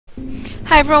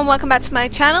Hi everyone, welcome back to my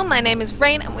channel. My name is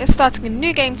Rayne and we're starting a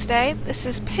new game today. This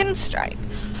is Pinstripe.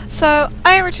 So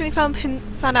I originally found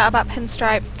out about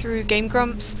Pinstripe through Game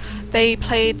Grumps. They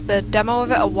played the demo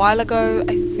of it a while ago.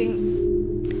 I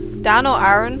think Dan or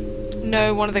Aaron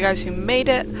know one of the guys who made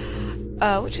it,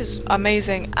 which is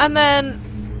amazing. And then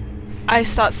I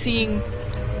start seeing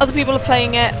other people are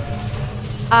playing it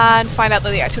and find out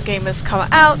that the actual game has come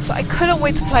out, so I couldn't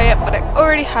wait to play it, but I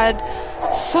already had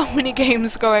so many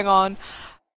games going on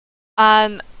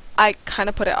and I kind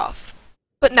of put it off.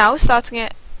 But now we're starting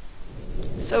it,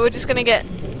 so we're just gonna get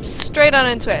straight on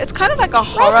into it. It's kind of like a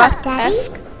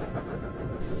horror-esque.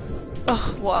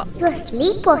 Ugh, what? You're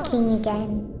sleepwalking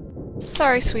again.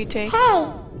 Sorry, sweetie. Hey,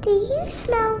 do you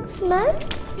smell smoke?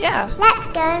 Yeah. Let's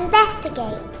go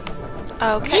investigate.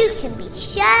 Okay. You can be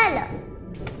Sherlock.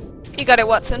 You got it,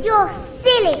 Watson. You're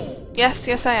silly. Yes,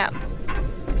 yes I am.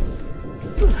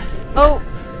 Oh.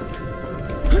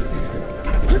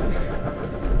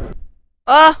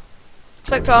 Ah!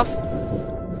 Clicked off.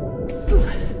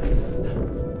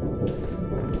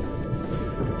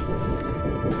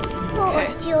 Poor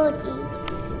Geordie.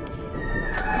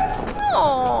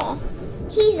 Aww.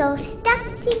 He's all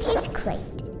stuffed in his crate.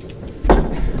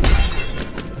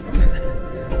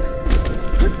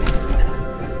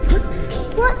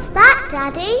 What's that,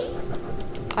 Daddy?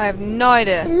 I have no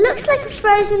idea. It looks like a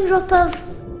frozen drop of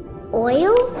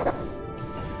oil.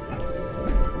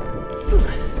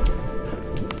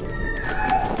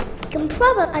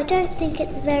 I don't think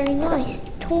it's very nice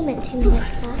to torment him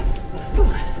like that.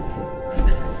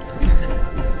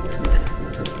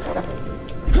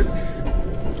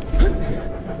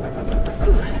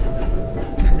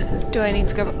 Do I need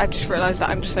to go? I just realised that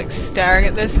I'm just like staring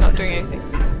at this, not doing anything.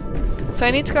 So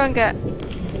I need to go and get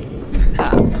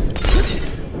that.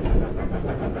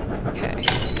 Okay.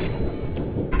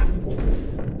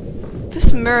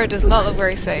 This mirror does not look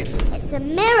very safe. It's a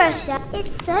mirror shot.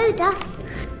 It's so dusty.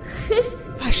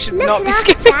 I should not be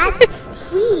skipping this.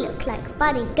 We look like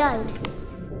funny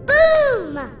ghosts.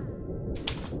 Boom!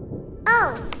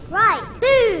 Oh, right.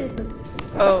 Boom!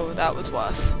 Oh, that was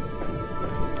worse.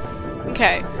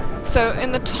 Okay, so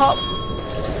in the top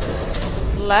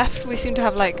left we seem to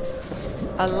have like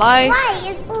a life. Why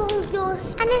is all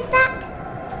yours? And is that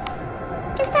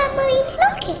Mummy's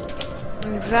locket?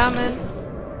 Examine.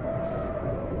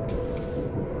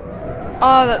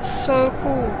 Oh, that's so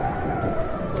cool.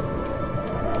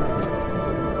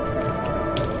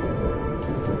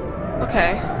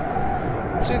 Okay,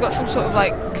 so we've got some sort of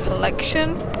like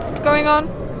collection going on.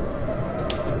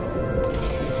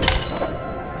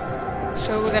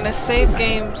 So we're gonna save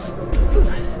games.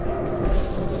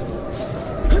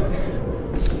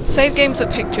 Save games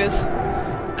at pictures.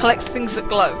 Collect things that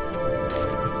glow.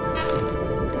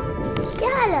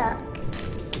 Sherlock.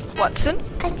 Watson?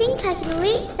 I think I can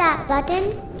reach that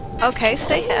button. Okay,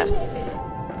 stay here.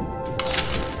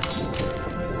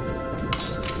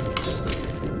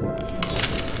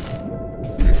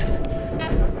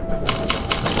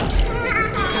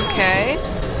 Okay.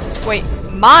 Wait,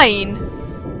 mine?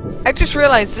 I just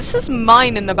realized this is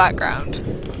mine in the background.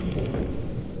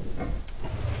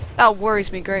 That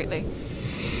worries me greatly.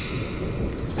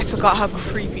 I forgot how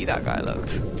creepy that guy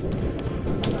looked.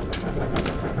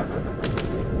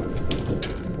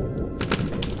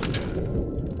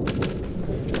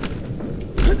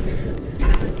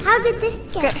 How did this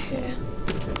get here?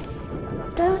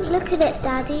 Don't look at it,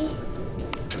 Daddy.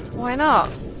 Why not?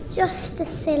 Just a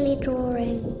silly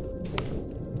drawing.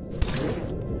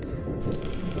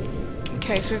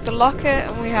 Okay, so we have the locket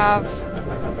and we have...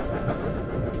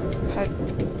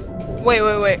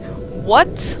 Wait.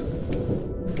 What?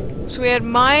 So we had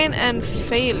mine and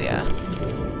failure.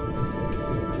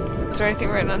 Is there anything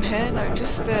written on here? No,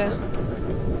 just the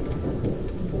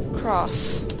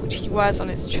cross, which he wears on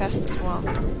his chest as well.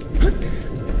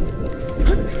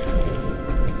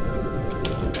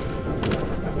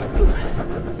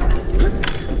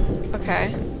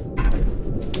 Okay.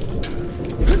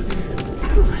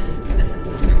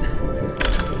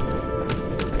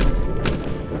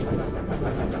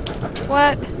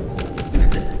 What?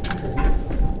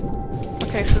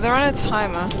 Okay, so they're on a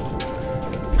timer.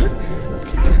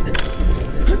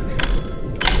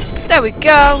 There we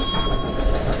go!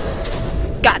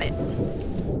 Got it.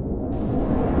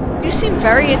 You seem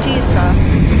very at ease, sir.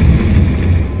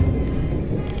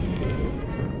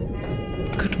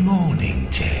 Good morning,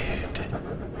 Ted.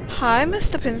 Hi,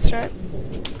 Mr. Pinstripe.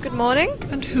 Good morning.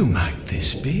 And who might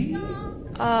this be?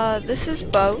 This is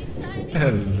Bowe.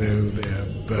 Hello there,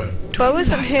 Bowe. Bowe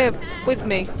isn't here with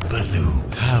me. Blue,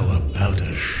 how about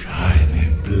a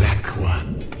shiny black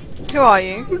one? Who are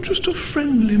you? You're just a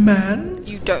friendly man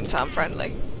You don't sound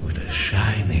friendly. with a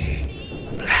shiny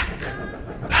black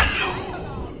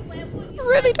balloon. You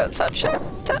really don't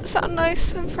sound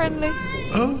nice and friendly.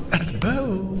 Oh, and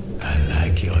Bowe, I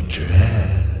like your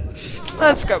dress.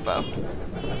 Let's go, Bowe.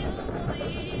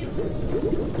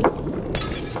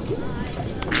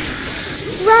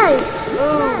 Rose,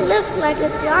 that looks like a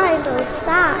giant old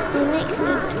sack. It makes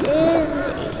me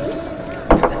dizzy.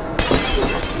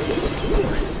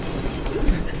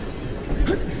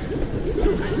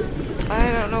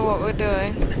 I don't know what we're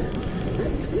doing.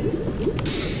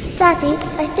 Daddy,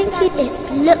 I think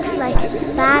it looks like it's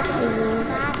bad for you.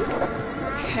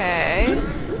 Okay.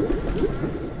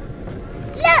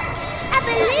 Look! A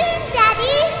balloon,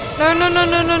 Daddy!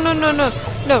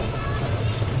 No.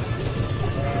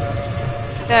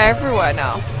 They're everywhere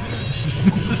now.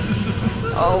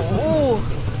 Oh.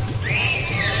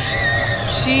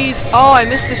 Oh, I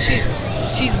missed the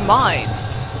she's mine.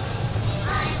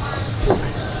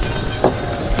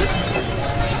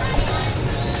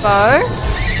 Bowe?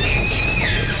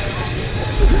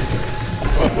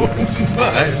 Oh,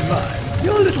 my.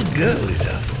 Your little girl is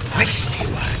a feisty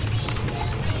one.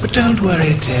 But don't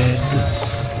worry, Ted.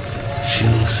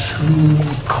 She'll soon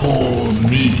call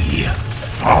me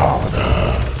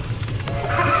father.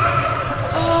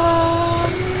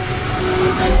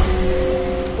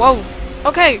 Whoa.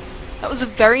 Okay. That was a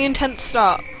very intense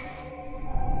start.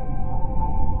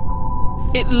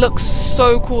 It looks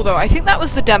so cool though. I think that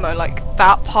was the demo. Like,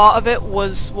 that part of it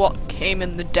was what came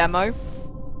in the demo.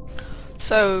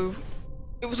 So,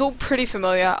 it was all pretty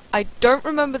familiar. I don't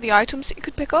remember the items that you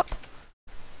could pick up.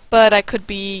 But I could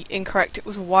be incorrect. It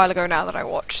was a while ago now that I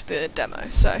watched the demo,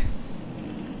 so.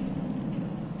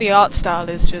 The art style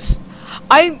is just...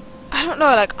 I don't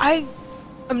know, like, I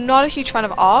am not a huge fan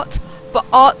of art, but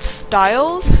art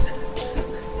styles...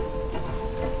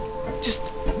 just,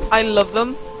 I love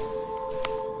them.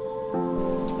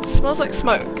 It smells like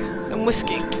smoke and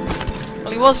whiskey.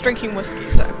 Well, he was drinking whiskey,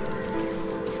 so...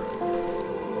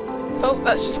 Oh,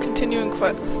 that's just continuing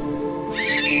quit.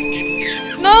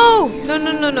 No!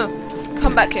 No.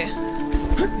 Come back here.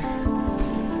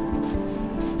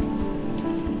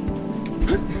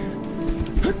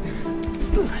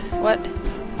 What?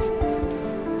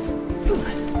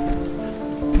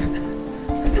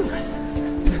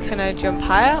 Can I jump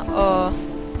higher, or...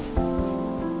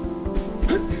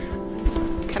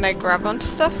 Can I grab onto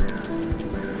stuff?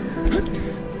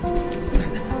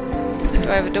 Do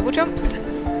I have a double jump?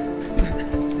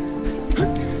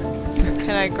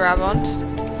 Can I grab onto...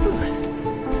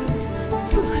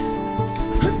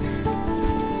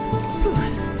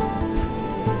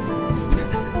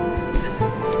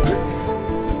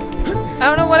 I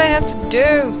don't know what I have to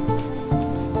do.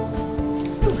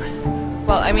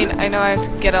 Well, I mean, I know I have to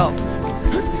get up.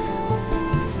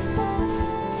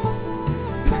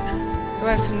 Do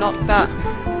I have to knock that?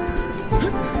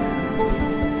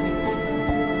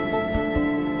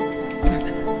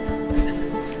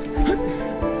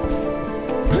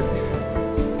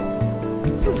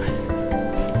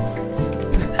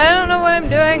 I don't know what I'm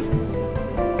doing.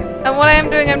 And what I am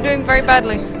doing, I'm doing very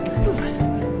badly.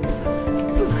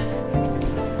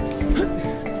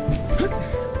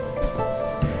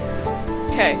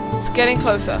 Okay, it's getting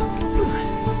closer.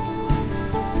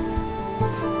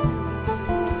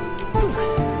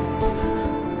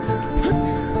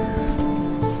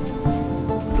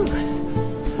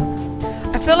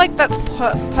 I feel like that's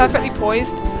perfectly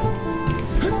poised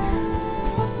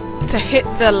to hit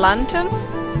the lantern.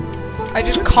 I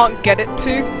just can't get it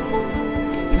to.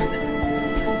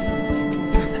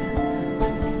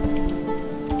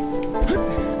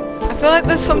 I feel like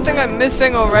there's something I'm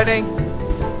missing already.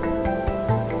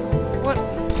 What?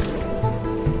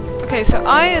 Okay, so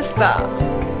I is that.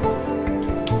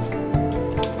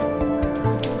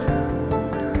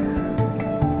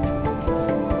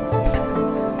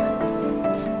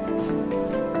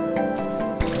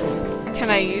 Can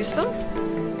I use them?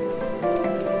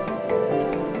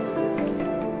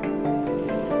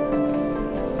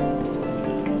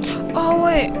 Oh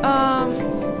wait,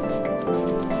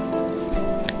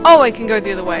 oh, I can go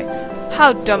the other way.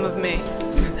 How dumb of me.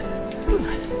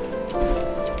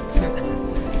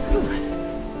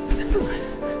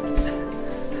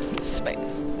 Space.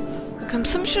 The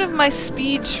consumption of my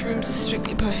speed shrooms is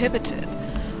strictly prohibited.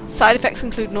 Side effects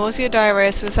include nausea,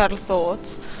 diarrhea, suicidal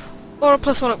thoughts, or a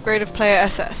 +1 upgrade of player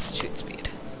SS shoot speed.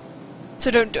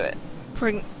 So don't do it.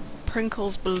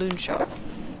 Prinkle's Balloon Shop.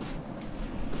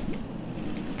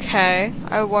 Okay,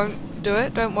 I won't do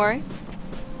it, don't worry.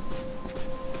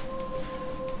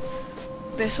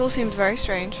 This all seems very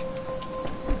strange.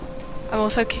 I'm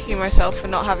also kicking myself for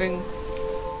not having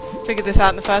figured this out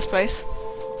in the first place.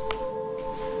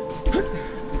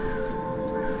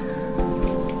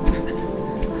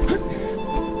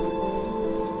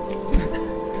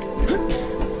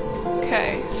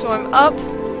 Okay, so I'm up.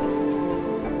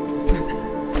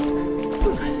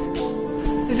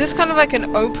 Is this kind of like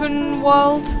an open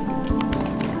world?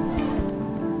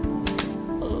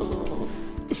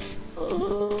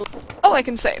 Oh, I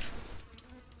can save.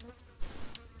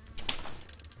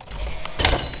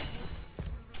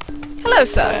 Hello,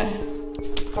 sir.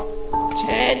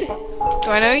 Ted? Do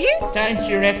I know you? Don't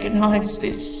you recognise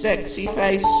this sexy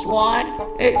faced swine?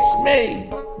 It's me,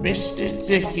 Mr.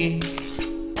 Dicky.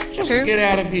 Just Who? get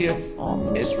out of here.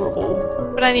 I'm miserable.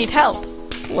 But I need help.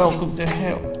 Welcome to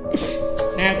hell.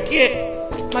 Now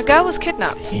get My girl was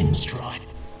kidnapped. Pinstripe.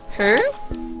 Who?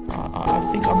 I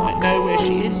think I might know where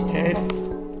she is, Ted.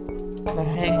 The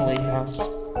Hangley house.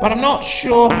 But I'm not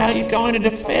sure how you're going to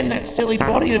defend that silly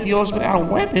body of yours without a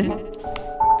weapon.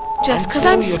 Just because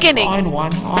Until I'm you skinny. find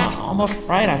one, I'm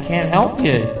afraid I can't help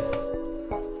you.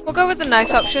 We'll go with the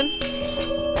nice option.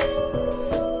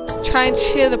 Try and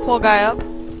cheer the poor guy up.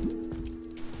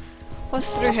 What's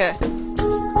through here?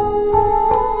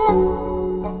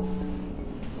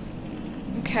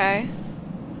 Okay.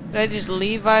 Did I just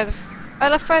leave via the... I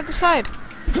left via the side.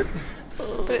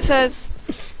 But it says...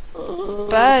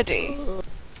 Birdie.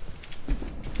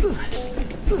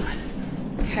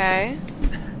 Okay.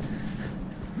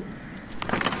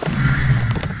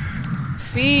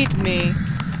 Feed me.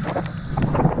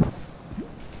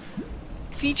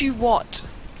 Feed you what?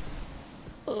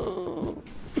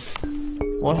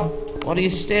 What are you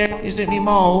staring? Is it any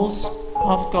moles?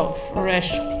 I've got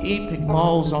fresh peeping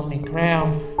moles on me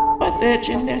crown, but they're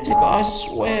genetic, I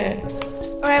swear.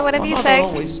 Alright, whatever My you mother say.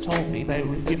 always told me they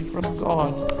were a gift from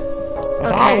God.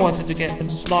 But Okay. I wanted to get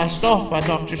them sliced off by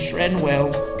Dr.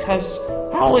 Shrenwell, because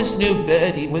I always knew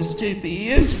Birdie was too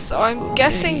beautiful. So I'm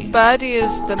guessing Birdie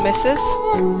is the missus.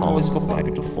 Always looked like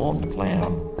a deformed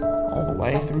clown, all the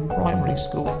way through primary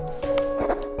school.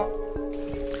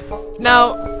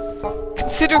 Now,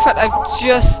 consider the fact I've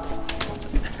just...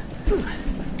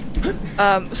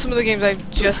 some of the games I've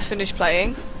just finished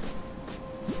playing.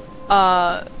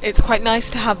 It's quite nice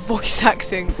to have voice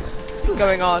acting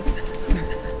going on.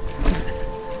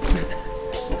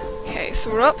 Okay,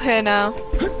 so we're up here now.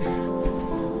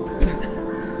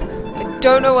 I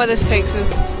don't know where this takes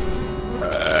us.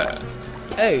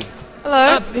 Hey, Hello?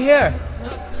 up here.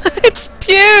 It's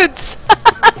Pewds!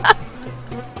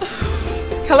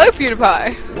 Hello,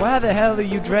 PewDiePie. Why the hell are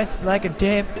you dressed like a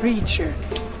damn preacher?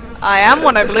 I am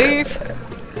one, I believe.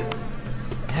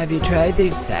 Have you tried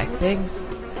these sack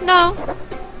things? No.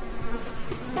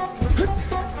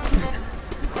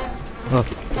 Look.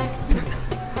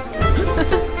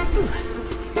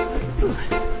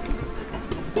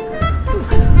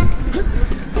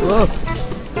 Look.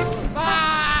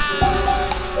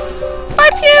 Bye,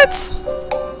 Pewds!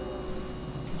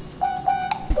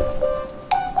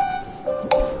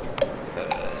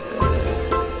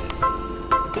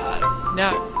 It's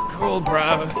not cool,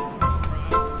 bro.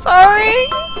 Sorry!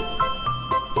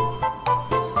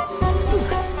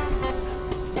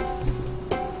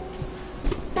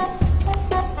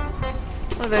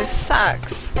 One of those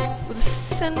sacks with a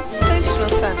sensational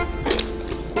scent.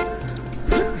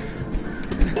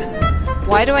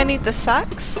 Why do I need the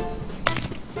sacks?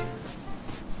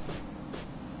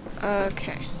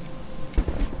 Okay.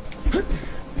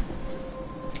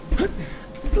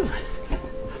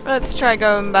 Let's try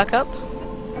going back up.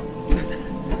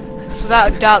 Because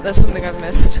without a doubt there's something I've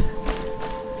missed.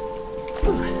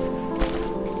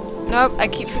 Nope, I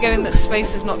keep forgetting that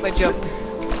space is not my jump.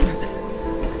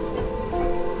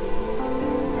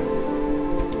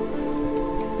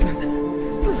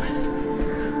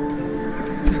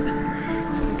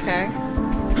 Okay.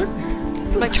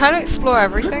 I'm like trying to explore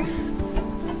everything.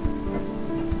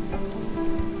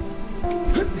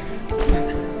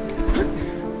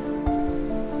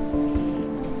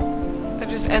 That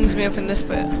just ends me up in this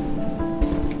bit.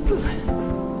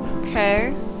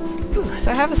 Okay.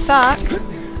 So I have a sack.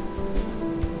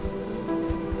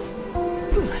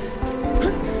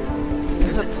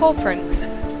 There's a paw print.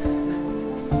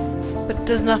 But it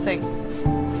does nothing.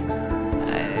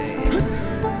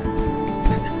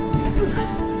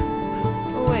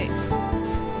 Oh wait.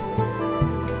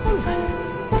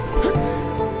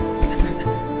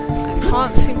 I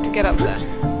can't seem to get up there.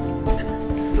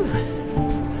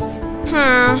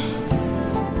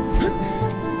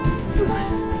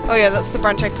 Oh yeah, that's the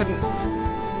branch I couldn't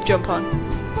jump on.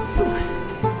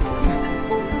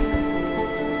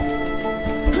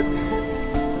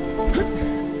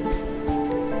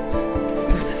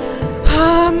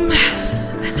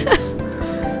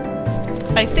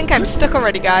 I think I'm stuck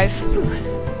already, guys.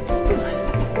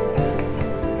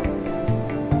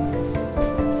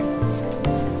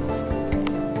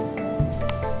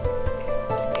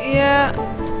 Yeah.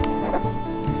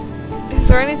 Is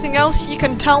there anything else you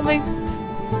can tell me?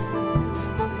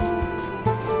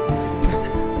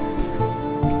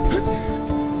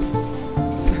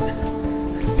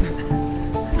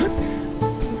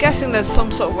 I'm guessing there's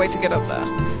some sort of way to get up there.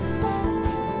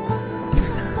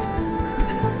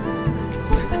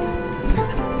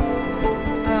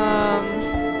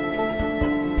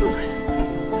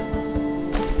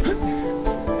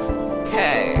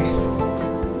 Okay.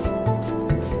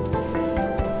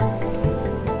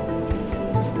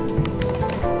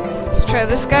 Let's try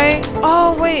this guy.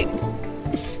 Oh, wait.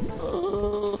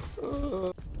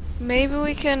 Maybe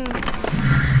we can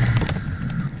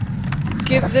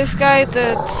give this guy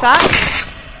the sack.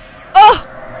 Oh!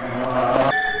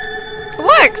 It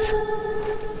worked!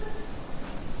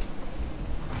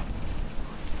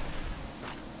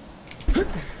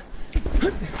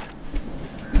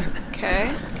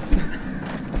 Okay.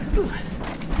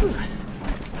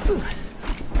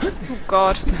 Oh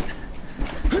god.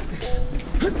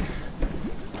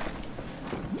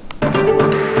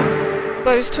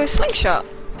 Goes to a slingshot.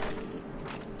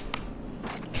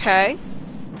 Okay.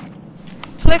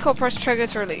 Click or press trigger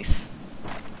to release.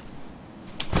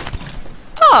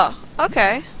 Oh,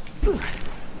 okay.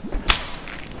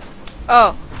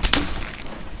 Oh.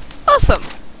 Awesome.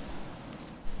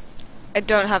 I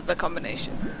don't have the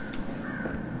combination.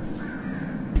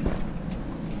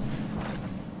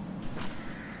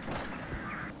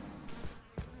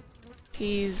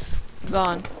 He's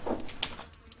gone.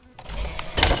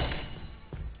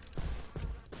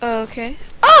 Okay.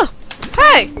 Oh!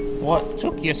 Hey! What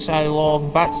took you so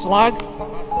long, butt slug?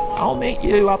 I'll meet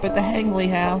you up at the Hangley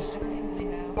house.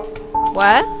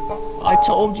 Where? I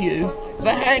told you.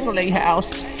 The Hangley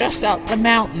house, just up the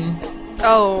mountain.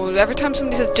 Oh, every time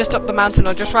somebody says just up the mountain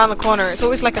or just round the corner, it's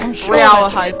always like a I'm sure 3-hour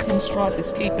that's where hike. Pinstripe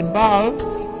is keeping Bowe.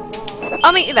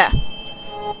 I'll meet you there.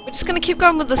 We're just gonna keep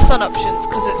going with the sun options,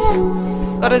 because it's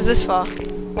got us this far.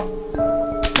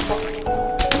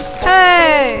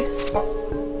 Hey!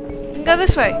 We can go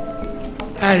this way.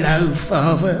 Hello,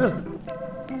 Father.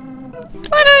 Do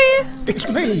I know you? It's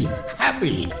me,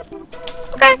 Happy.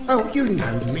 Okay. Oh, you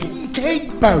know me,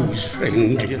 Ted Bowe's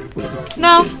friend.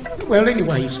 No. Well,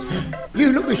 anyways,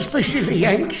 you look especially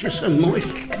anxious and moist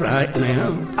right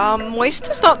now. Moist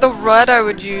is not the word I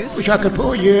would use. Wish I could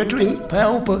pour you a drink,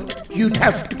 pal, but you'd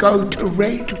have to go to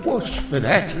Red Wash for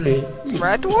that.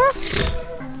 Red Wash?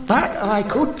 But I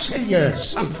could tell you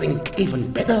something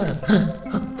even better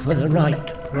for the right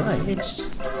price.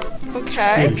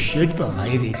 Okay. You should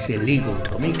buy this illegal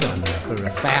Tommy gun for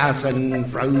 1,000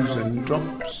 frozen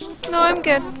drops. No, I'm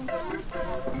good.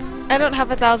 I don't have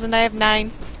 1,000, I have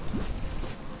 9.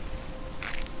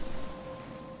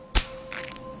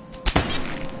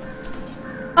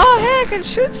 Oh, hey, I can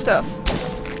shoot stuff.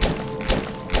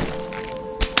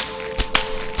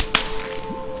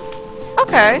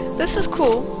 Okay, this is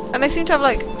cool. And I seem to have,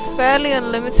 like, fairly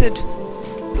unlimited...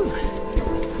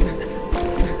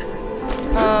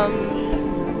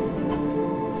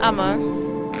 ammo.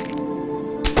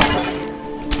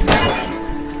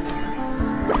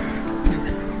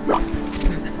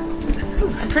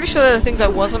 I'm pretty sure they're the things I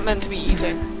wasn't meant to be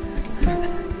eating.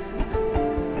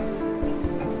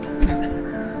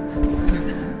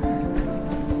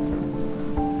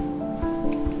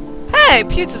 Hey,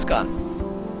 Pewds is gone.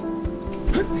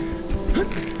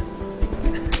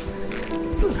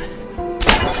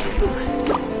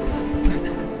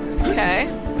 Okay.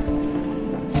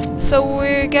 So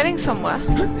we're getting somewhere.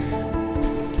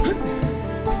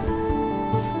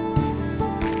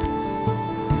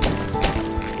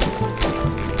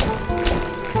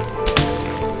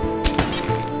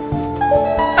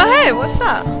 Oh hey, what's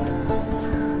that?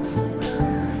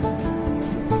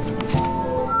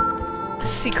 A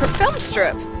secret film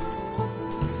strip.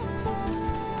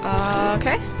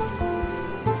 Okay.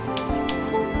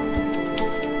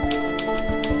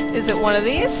 Is it one of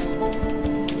these?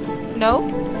 No?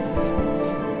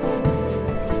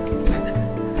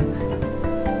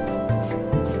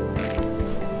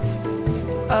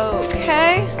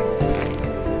 Okay.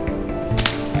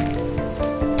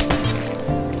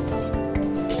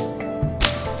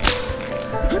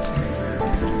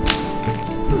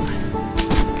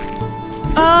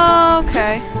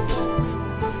 Okay.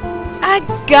 I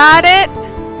got it!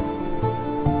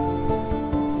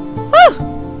 Woo!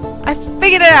 I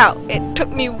figured it out. It took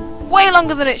me way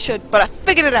longer than it should, but I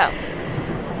figured it out.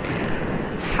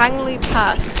 Hangley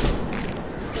Pass.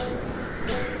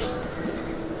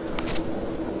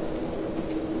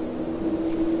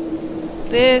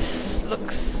 This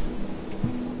looks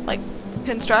like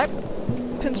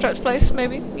Pinstripe's place,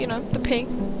 maybe. You know, the pink.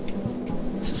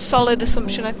 It's a solid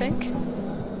assumption, I think.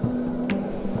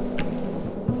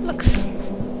 Looks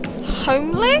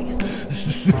homely.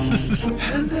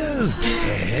 Hello,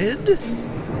 Ted.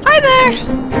 Hi there.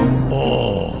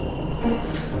 Oh,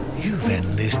 you've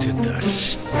enlisted that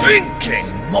stinking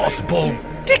mothball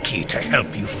Dickie to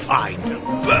help you find a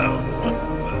Bowe.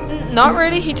 Not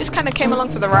really. He just kind of came along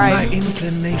for the My ride.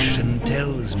 inclination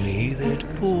tells me that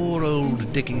poor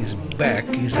old Dickie's back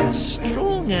is as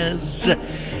strong as a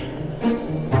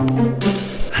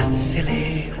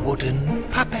silly wooden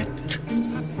puppet.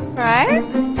 Right?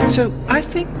 So I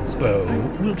think Bowe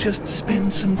will just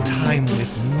spend some time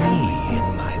with me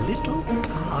in my little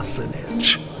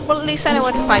parsonage. Well, at least I know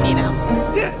where to find you now.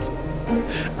 Yes,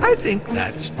 I think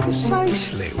that's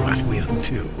precisely what we'll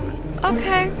do.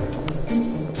 Okay.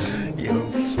 You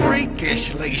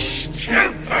freakishly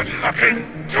stupid-looking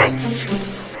dolt!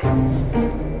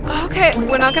 Okay,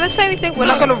 we're not gonna say anything. We're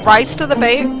not gonna rise to the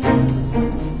bait.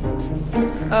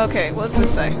 Okay, what does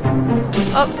this say?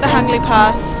 Up the Hangley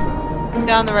Pass,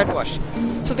 down the Red Wash.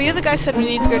 So the other guy said we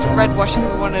need to go to Red Wash if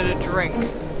we wanted a drink.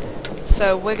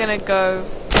 So we're gonna go...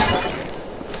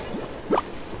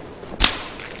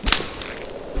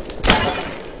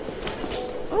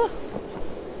 Ooh.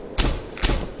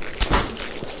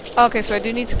 Okay, so I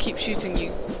do need to keep shooting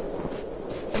you.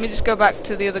 Let me just go back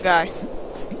to the other guy.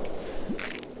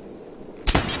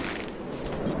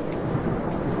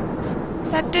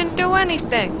 That didn't do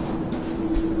anything.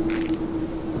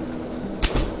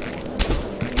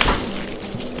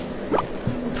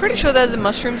 I'm pretty sure they're the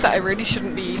mushrooms that I really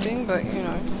shouldn't be eating, but you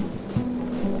know.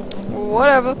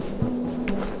 Whatever.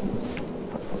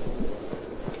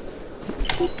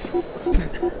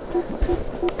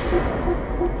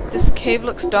 This cave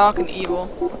looks dark and evil.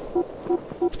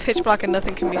 It's pitch black and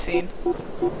nothing can be seen.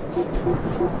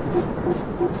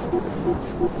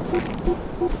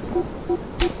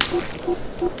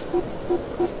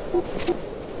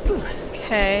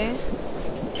 Okay.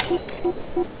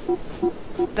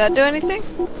 Did that do anything?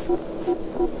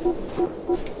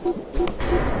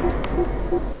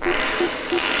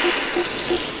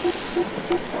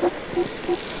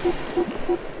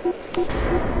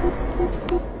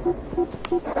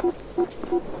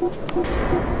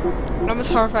 Enormous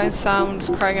horrifying sounds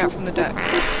crying out from the depths.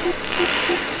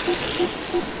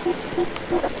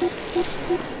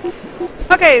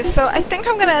 Okay, so I think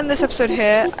I'm gonna end this episode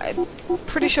here. I'm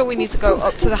pretty sure we need to go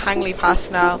up to the Hangley Pass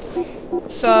now.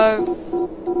 So...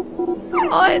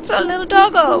 Oh, it's a little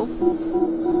doggo!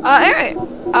 Anyway,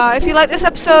 if you like this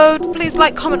episode, please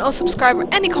like, comment or subscribe or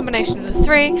any combination of the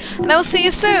three, and I will see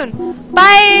you soon.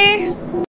 Bye!